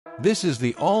This is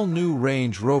the all-new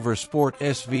Range Rover Sport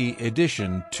SV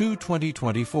Edition 2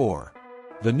 2024.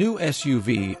 The new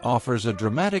SUV offers a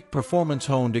dramatic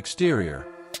performance-honed exterior,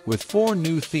 with 4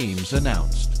 new themes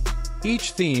announced.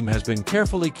 Each theme has been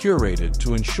carefully curated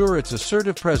to ensure its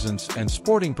assertive presence and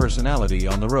sporting personality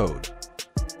on the road.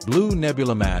 Blue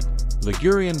Nebula Matte,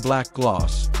 Ligurian Black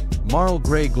Gloss, Marl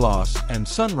Grey Gloss, and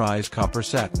Sunrise Copper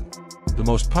Satin. The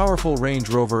most powerful Range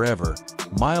Rover ever,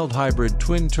 mild hybrid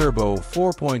twin-turbo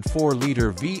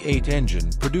 4.4-liter V8 engine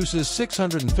produces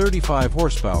 635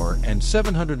 horsepower and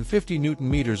 750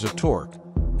 Nm of torque,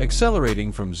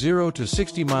 accelerating from 0 to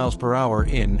 60 miles per hour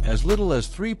in as little as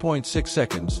 3.6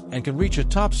 seconds and can reach a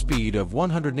top speed of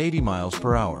 180 miles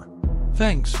per hour.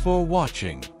 Thanks for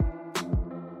watching.